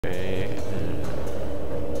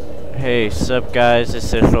Hey, sup guys,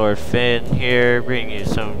 this is Lord Finn here, bringing you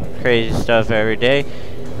some crazy stuff every day.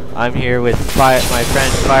 I'm here with my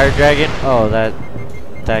friend Fire Dragon. Oh, that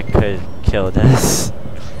could killed us.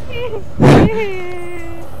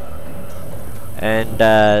 And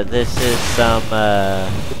this is some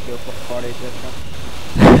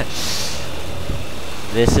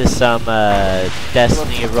this is some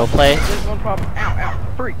Destiny roleplay. There's one problem. Ow,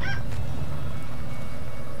 ow, freak.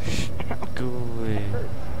 Go away.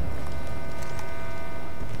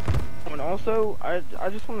 And also, I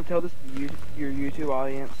just want to tell this to your YouTube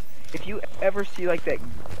audience. If you ever see like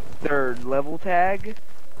their level tag,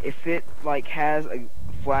 if it like has a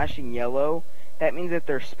flashing yellow, that means that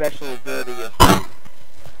their special ability is.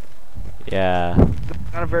 Yeah.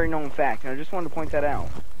 It's not a very known fact, and I just wanted to point that out.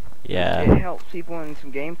 Yeah. It helps people in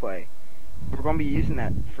some gameplay. We're going to be using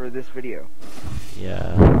that for this video.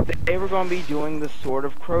 Yeah. Today we're going to be doing the Sword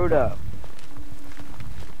of Crota.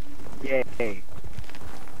 Yay.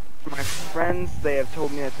 My friends, they have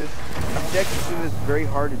told me that this objective is very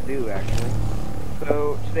hard to do, actually.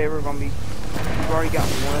 So today we're going to be, we've already got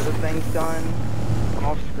one of the things done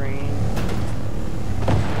off screen.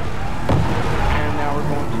 And now we're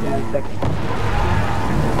going to do the second one.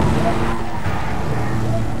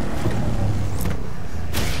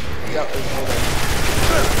 Yeah, there's a hole there.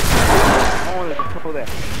 Oh, there's a hole there.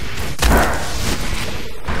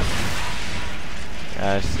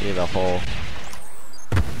 I see the hole.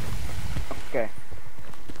 Okay.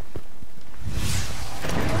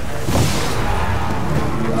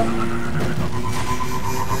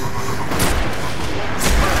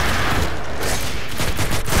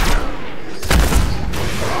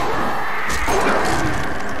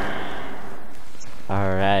 All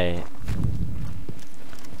right.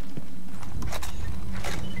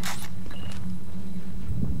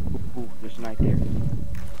 Ooh, there's a knight there.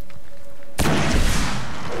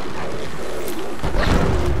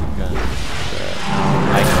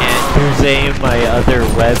 I can't use aim my other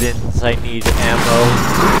weapons. I need ammo.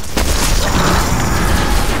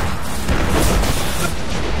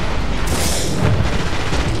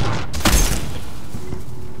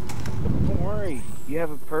 Don't worry, you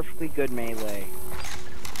have a perfectly good melee.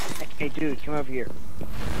 Hey dude, come over here.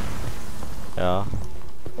 Yeah.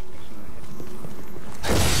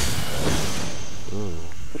 Ooh.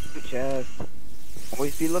 Loot chest.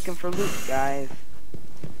 Always be looking for loot, guys.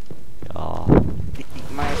 Oh.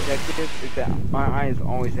 My objective is that my eye is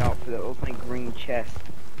always out for the opening green chest.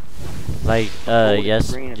 Like, Gold,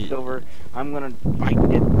 yes. green and silver. I'm gonna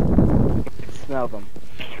find it. Smell them.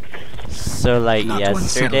 So, like, Not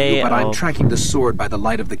yesterday, you, but I'm tracking the sword by the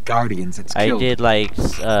light of the guardians it's I killed. did, like,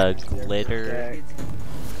 glitter.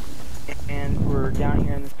 And we're down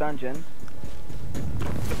here in this dungeon.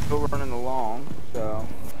 Still running along, so.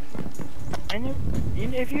 And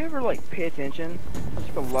if you ever, like, pay attention, there's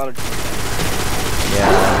like a lot of. Yeah.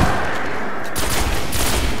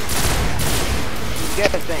 You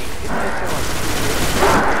gotta think, it's missing like 2 years.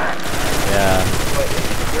 Yeah. But it's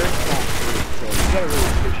a very small group, so you gotta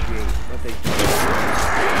really appreciate what they do.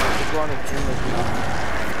 They brought us in this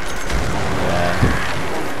Yeah.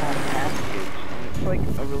 package, and it's like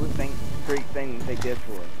a really great thing that they did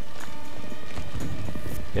for us.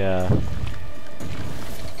 Yeah.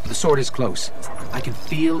 The sword is close. I can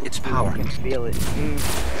feel its power. I can feel it.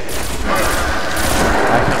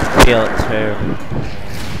 I can feel it too.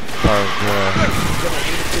 Oh,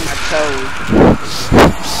 My toes.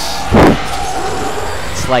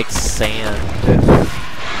 it's like sand.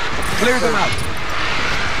 Clear them out.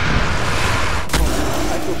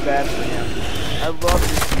 I feel bad for him. I love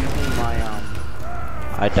just using my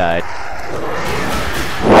I died.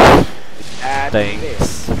 Thanks.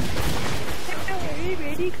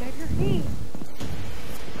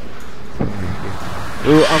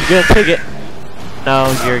 Ooh, I'm gonna take it.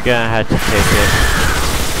 No, you're gonna have to take it.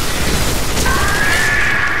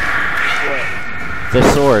 The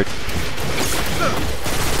sword.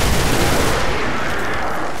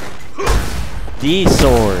 The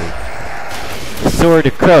sword. The sword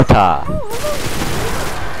of Crota.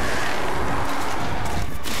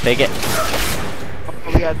 Take it. Oh,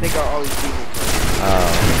 we gotta take out all these people first.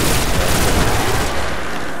 Oh.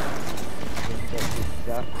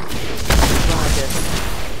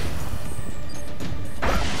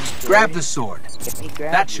 Grab the sword.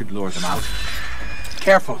 That should lure them out.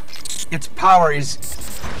 Careful. Its power is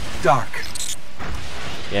dark.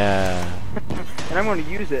 Yeah. And I'm gonna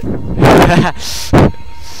use it.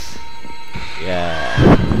 Yeah.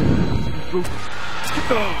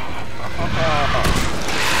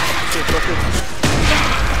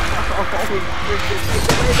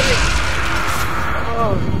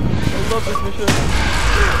 Oh, I love this mission.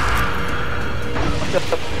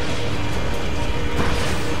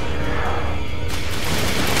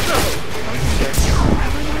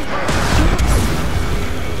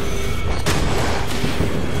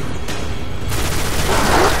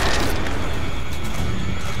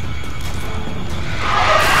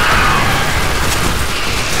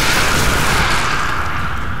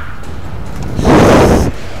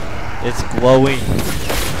 It's glowing.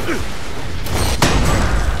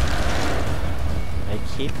 I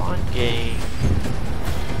keep on getting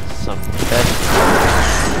some best.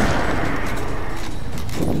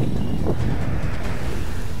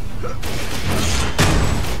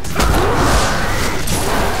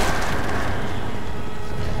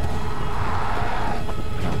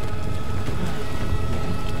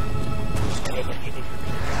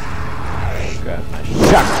 Grab my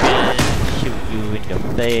shotgun, shoot you in the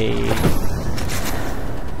face.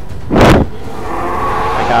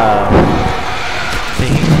 I got a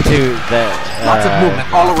thing too that. Lots of movement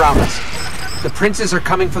all around us. The princes are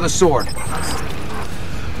coming for the sword.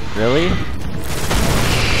 Really?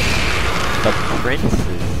 The princes?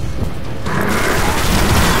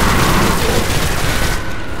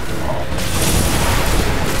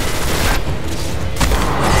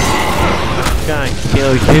 I'm gonna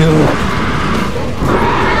kill you.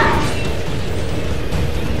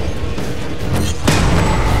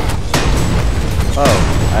 Oh,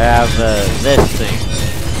 I have this thing.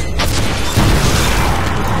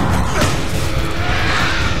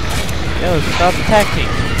 Yo, stop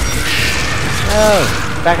attacking! No,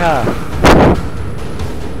 back up!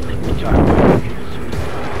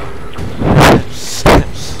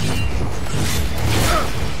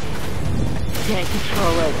 Can't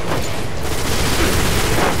control it.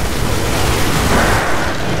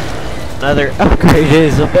 Another upgrade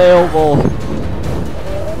is available!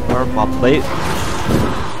 Or my plate. Oh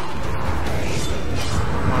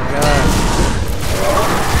my god.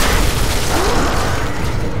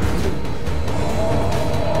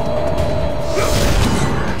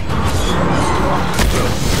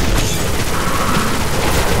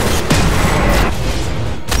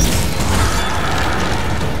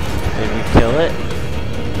 Did we kill it?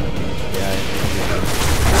 Yeah, I think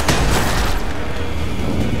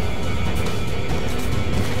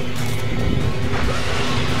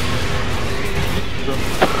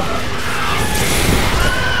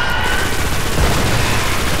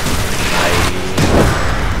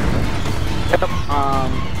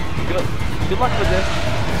Good luck with this.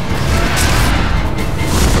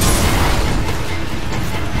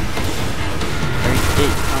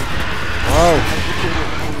 Whoa!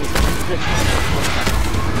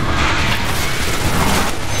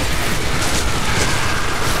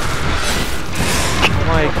 Oh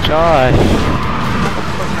my gosh!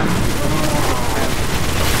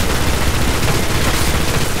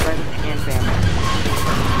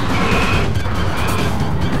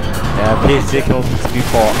 Yeah, physical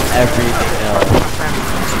before everything else.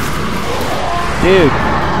 Dude,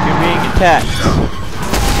 you're being attacked.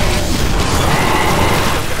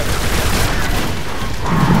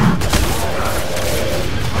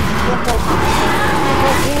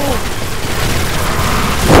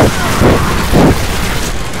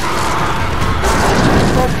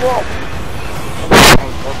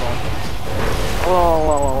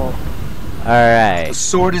 Alright. The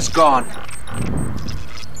sword is gone.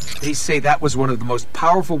 They say that was one of the most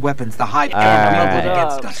powerful weapons the High ever wielded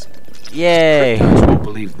against us. Yay! Cryptos won't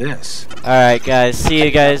believe this. Alright guys, see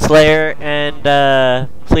you guys later, and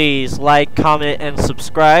please like, comment, and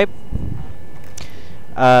subscribe.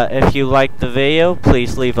 If you liked the video,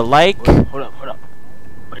 please leave a like. Hold up.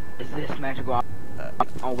 What is this magical?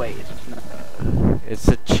 Oh wait, it's just not. It's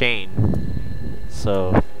a chain.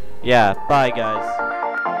 So, yeah, bye guys.